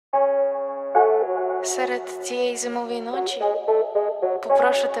Серед цієї зимової ночі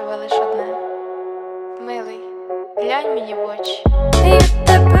попрошу тебе лиш одне. Милий, глянь мені в очі. Я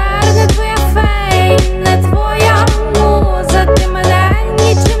тепер не твоя фея, не твоя муза. Ти мене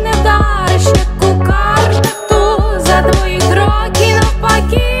нічим не вдариш, як у картах туза. Твої кроки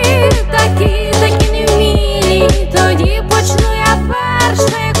навпаки, такі невмілі. Тоді почну я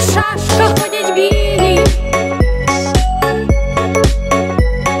перша, як в шашках ходять білі.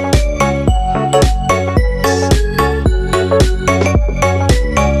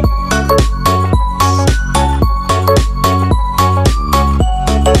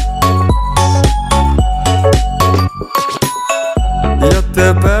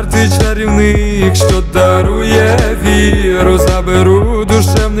 Тепер ти чарівник, що дарує віру. Заберу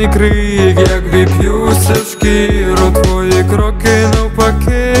душевний крик, як вип'юся в шкіру. Твої кроки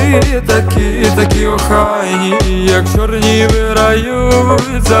навпаки, такі охайні, як чорні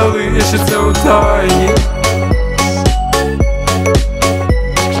вирають, залишаться у тайні.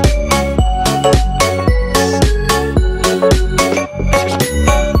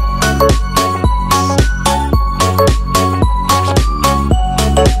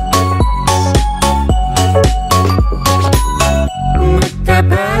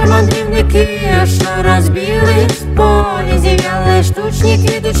 Що розбілись полі, зів'яли штучні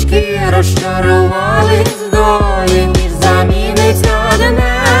квіточки, розчарували з долі. Ніж заміниться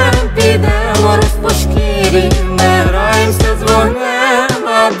днем, підемо розпо шкірі. Ми граємося з вогнем,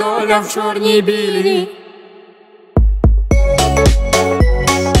 а доля в чорній білій.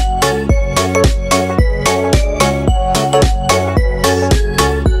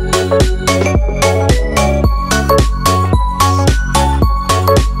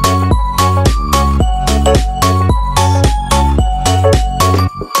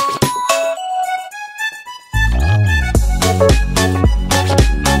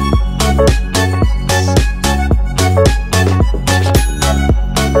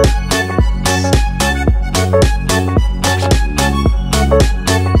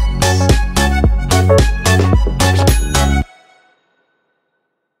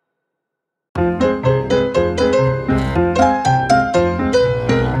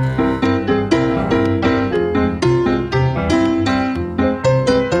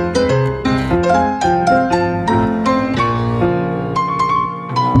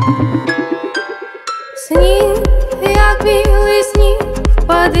 Сніг, як білий сніг,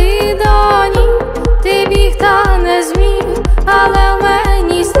 впади до ніг. Ти біг та не зміг, але в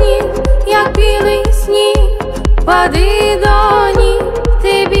мені сніг, як білий сніг, впади до ніг.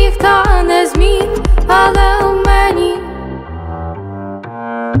 Ти біг та не зміг, але в мені.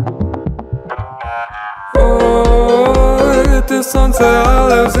 Ой, ти сонце,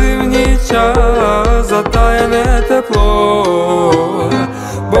 але в зимній час затаяне тепло.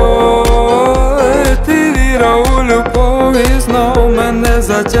 Ти віра у любов і знов мене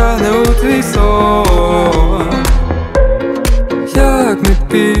затягне у твій сон. Як не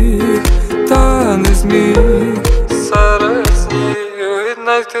пік, та не зміг серед снігу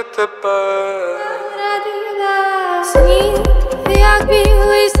віднайти тебе. Сніг, як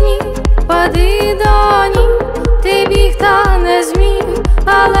білий сніг, впади до ніг. Ти біг та не зміг,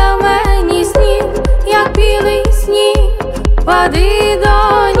 але в мені сніг, як білий сніг, впади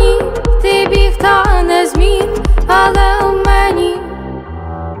до ніг. Ти біг та не зміг, але в мені.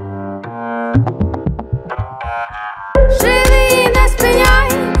 Живи і не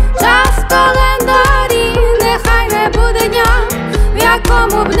спиняй час в календарі, нехай не буде дня, в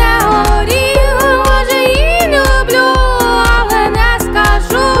якому б не горів. Може, і люблю, але не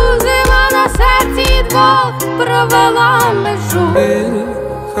скажу. Зима на серці двох провела межу.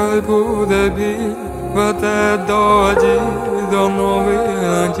 Хай буде біль, веде до дій, до нових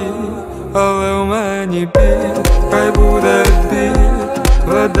надій, але в мені біль. Хай буде біль,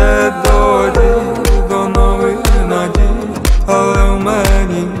 веде до дій, до нових надій, але в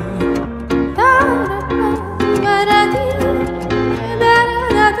мені.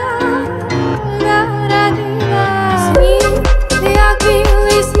 Сніг, як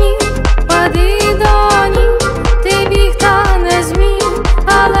білий сніг, впади до ніг. Ти біг та не зміг,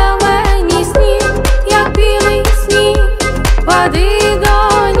 але в мені сніг, як білий сніг, впади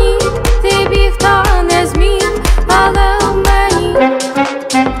до ніг. Ти біг та не зміг, але в мені.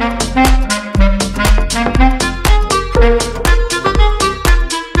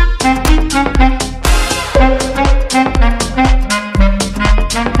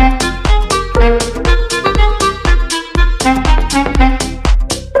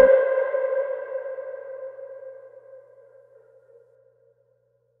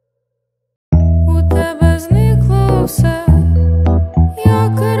 У тебе зникло все,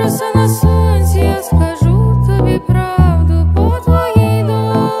 як роса на сонці.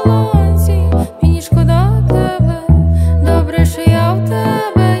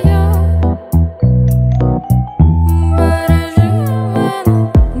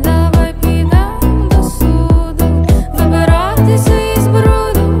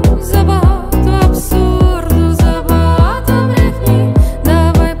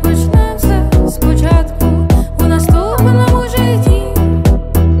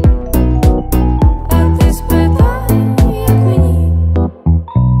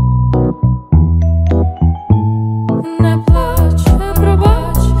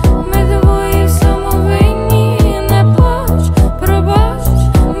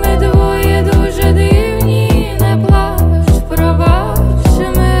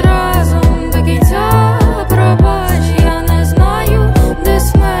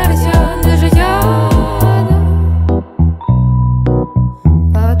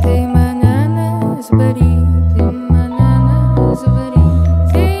 зберіг, ти мене не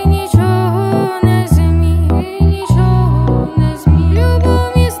зберіг. Ти нічого не зміг, ти нічого не зміг.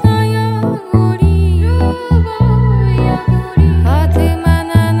 Любов міцна, як горіх, любов, як горіх. А ти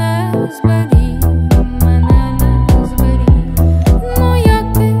мене не зберіг, мене не зберіг. Ну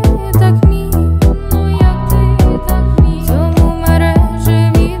як ти так міг, ну як ти так міг. Цьому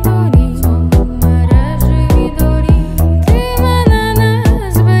мережеві доріг, цьому мережеві доріг. Ти мене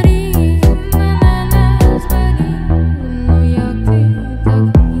не зберіг, мене не зберіг. Ну як ти так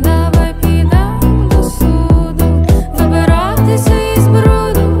міг. Давай підемо до суду, вибиратися із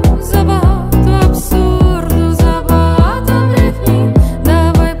бруду. Забагато абсурду, забагато брехні.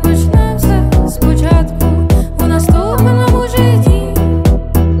 Давай почнемо все спочатку у наступному житті.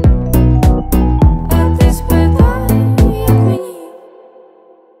 А ти спитай, як мені.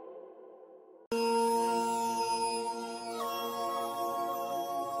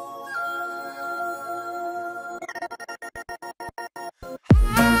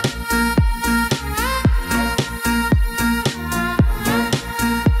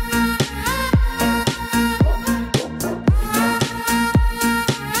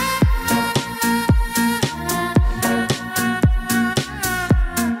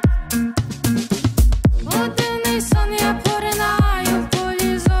 У дивний сон я поринаю, в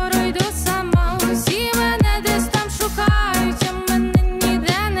полі зору йду сама. Усі мене десь там шукають, а мене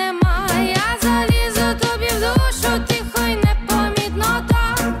ніде немає. Я залізу тобі в душу, тихо й непомітно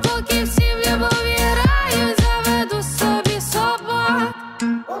так. Поки всі в любові грають, заведу собі собак.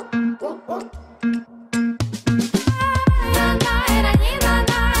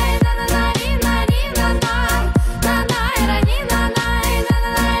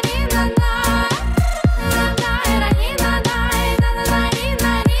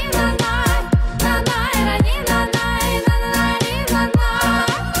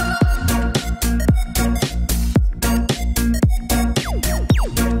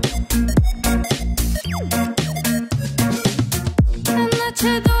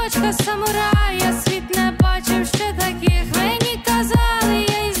 Наче дочка самурая, світ не бачив ще таких. Мені казали,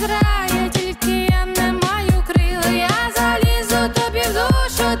 я із рая, тільки я не маю крил. Я залізу тобі в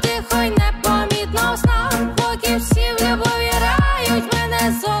душу, тихо й непомітно в снах. Поки всі в любові грають,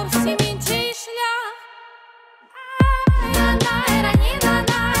 мене зовсім інший шлях.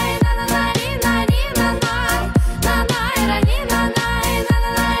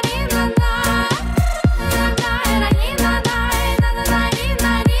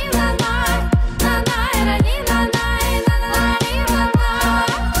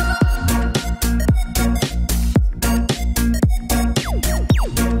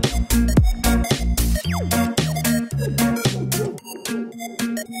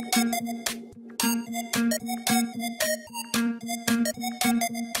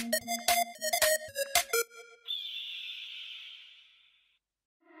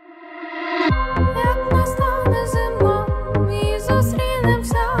 Як настане зима, і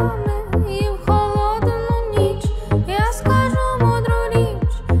зустрінемося ми, і в холодну ніч я скажу мудру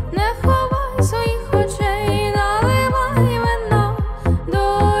річ. Не ховай своїх очей, наливай вина, до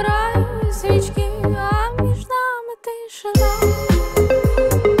раю свічки, а між нами тишина.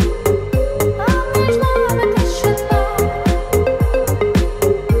 А між нами тишина.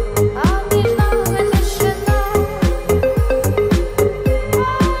 А між нами тишина.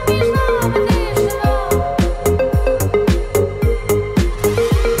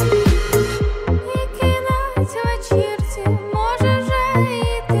 І кінець вечірці, може вже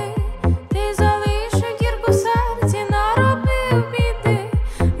йти. Ти залишив дірку в серці, наробив біди.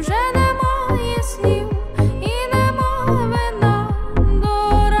 Вже немає слів і немає вина,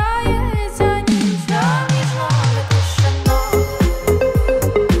 дорається ніч, а між нами тишина.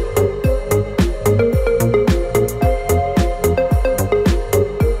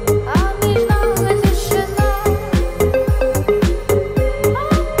 А між нами тишина.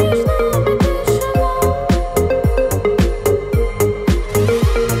 А між нами тишина.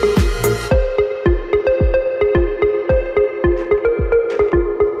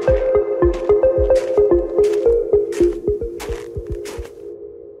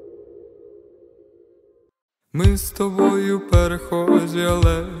 Ми з тобою перехожі,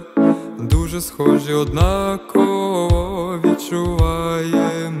 але дуже схожі, однаково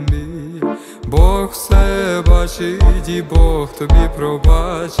відчуваєм біль. Бог все бачить і Бог тобі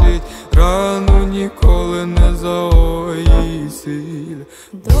пробачить, рану ніколи не загоїть сіль.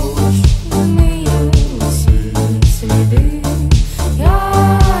 Дощ вимиє усі сліди, я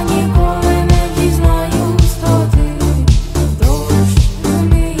ніколи не дізнаюсь, хто ти. Дощ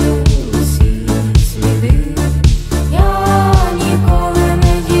вимиє усі сліди, я ніколи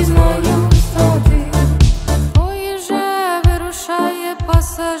не дізнаюсь, хто ти.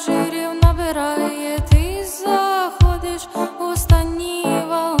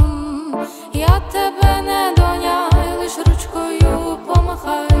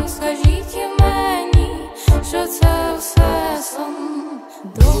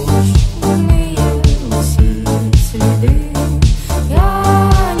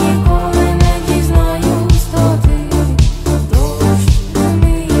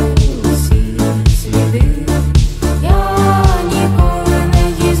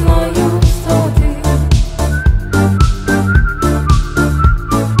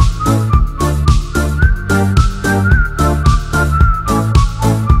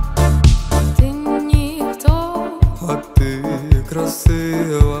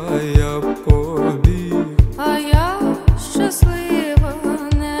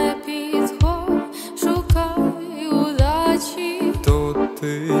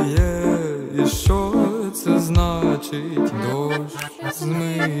 І що це значить? Дощ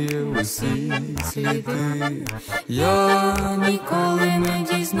змиє усі сліди. Я ніколи не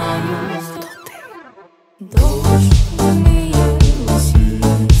дізнаюсь, хто ти. Дощ змиє усі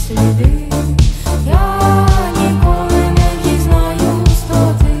сліди. Я ніколи не дізнаюсь,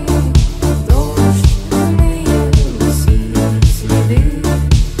 хто ти. Дощ змиє усі сліди.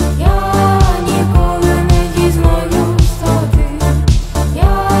 Я ніколи не дізнаюсь, хто ти.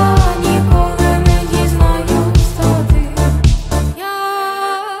 Я ніколи не дізнаюсь, хто ти. Я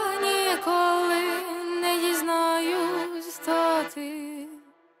ніколи не дізнаюсь, хто ти.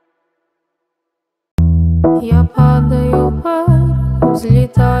 Я падаю вверх,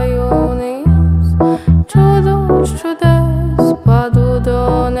 злітаю вниз, чудо з чудес, паду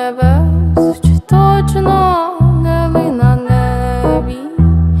до небес. Чи точно неви на небі,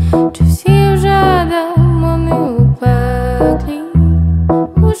 чи всі вже демони у пеклі?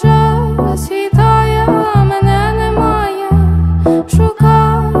 Уже світає, а мене немає.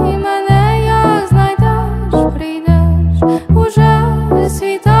 Шукай мене, як знайдеш, прийдеш. Уже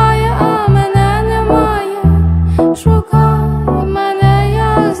світає, а мене немає. Шукай мене,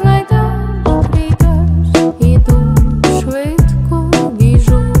 як знайдеш, прийдеш. Іду швидко,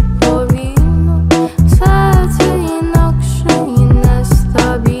 біжу повільно. Все це інакше і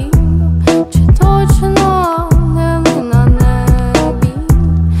нестабільно. Чи точно неви на небі,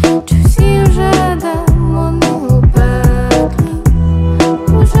 чи всі вже демони у пеклі?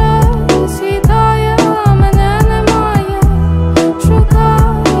 Уже світає, а мене немає. Шукай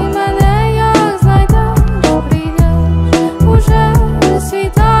мене, як знайдеш, прийдеш. Уже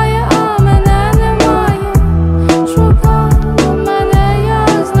світає, а мене немає. Шукай мене,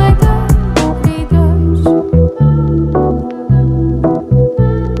 як знайдеш, прийдеш.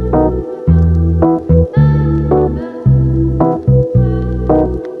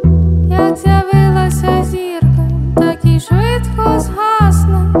 Як з'явилася зірка, так і швидко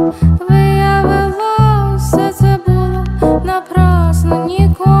згасне. Виявилося, все це було напрасно.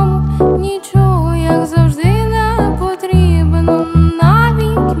 Нікому нічого, як завжди, не потрібно.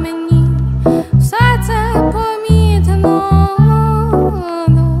 Навіть мені все це помітно.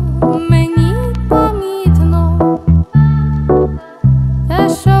 Мені помітно те,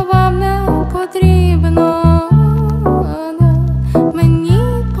 що вам не потрібно. Мені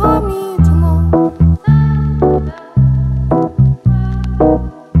помітно.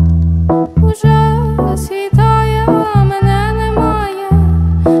 Уже світає, а мене немає.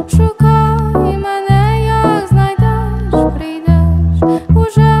 Шукай мене, як знайдеш, прийдеш.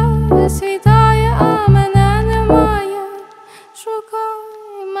 Уже світає, а мене немає. Шукай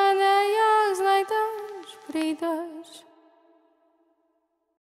мене, як знайдеш, прийдеш.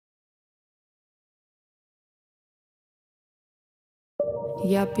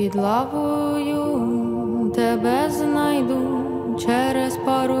 Я під лавою тебе знайду. Через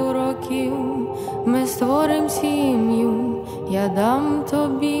пару років ми створим сім'ю. Я дам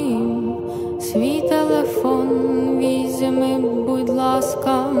тобі свій телефон. Візьми, будь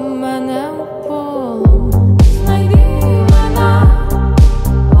ласка, мене в полон. Знайди мене,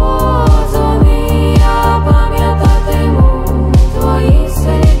 позвони, я пам'ятатиму твої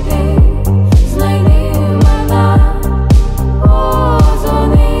сліди. Знайди мене,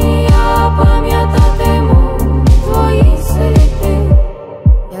 позвони, я пам'ятатиму твої сліди.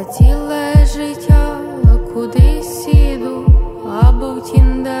 Я ціле життя кудись іду, або в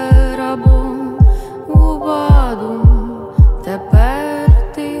Тіндер, або у Баду. Тепер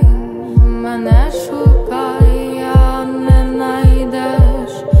ти мене шукай, а не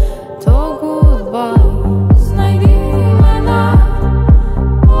найдеш, то гудбай. Знайди мене,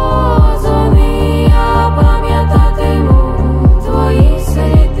 позвони, я пам'ятатиму твої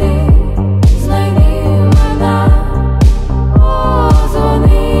сліди. Знайди мене,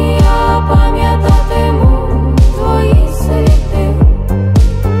 позвони, я пам'ятатиму твої сліди.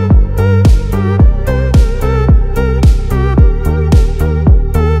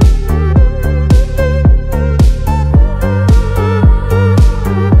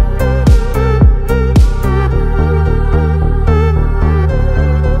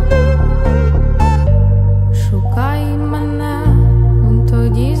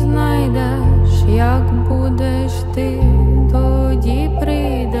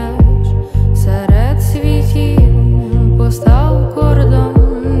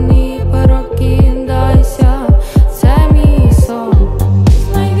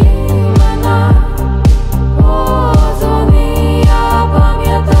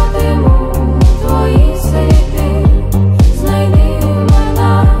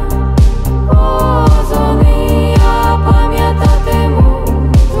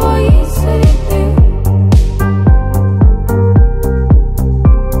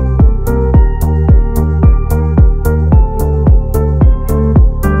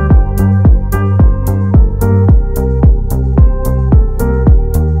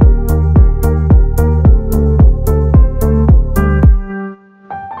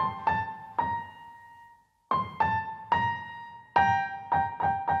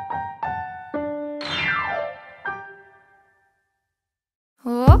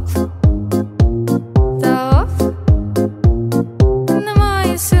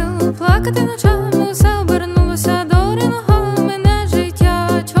 плакати ночами, усе обернулося до ринога. Мене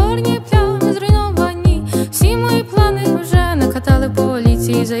життя, чорні плями зруйновані. Всі мої плани вже накатали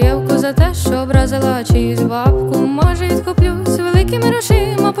поліції. Заявку за те, що образила чиюсь бабку. Може відкуплюсь великими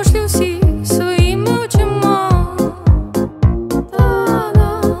грошима, пошлю всі своїми очима.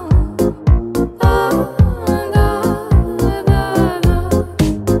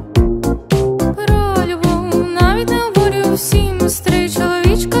 Про любов навіть не обурю, всім стрий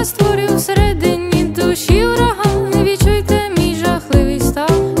чоловічка створю. Всередині душі ураган, відчуйте мій жахливий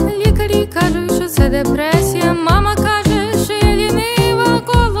стан. Лікарі кажуть, що це депресія. Мама каже, що я лінива,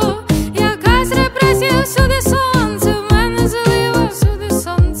 коло якась репресія. Всюди сонце, в мене злива, всюди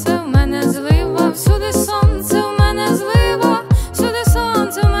сонце, в мене злива, всюди сонце, в мене злива, всюди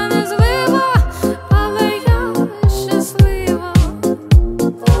сонце, в мене злива, але я щаслива.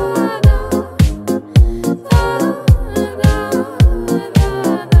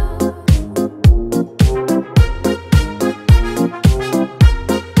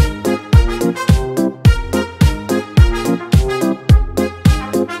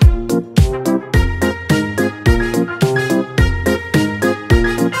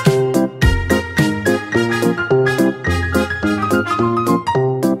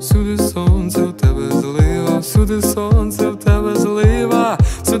 Всюди сонце, в тебе злива, всюди сонце, в тебе злива,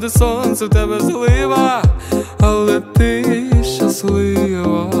 всюди сонце, в тебе злива, але ти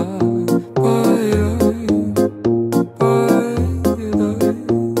щаслива.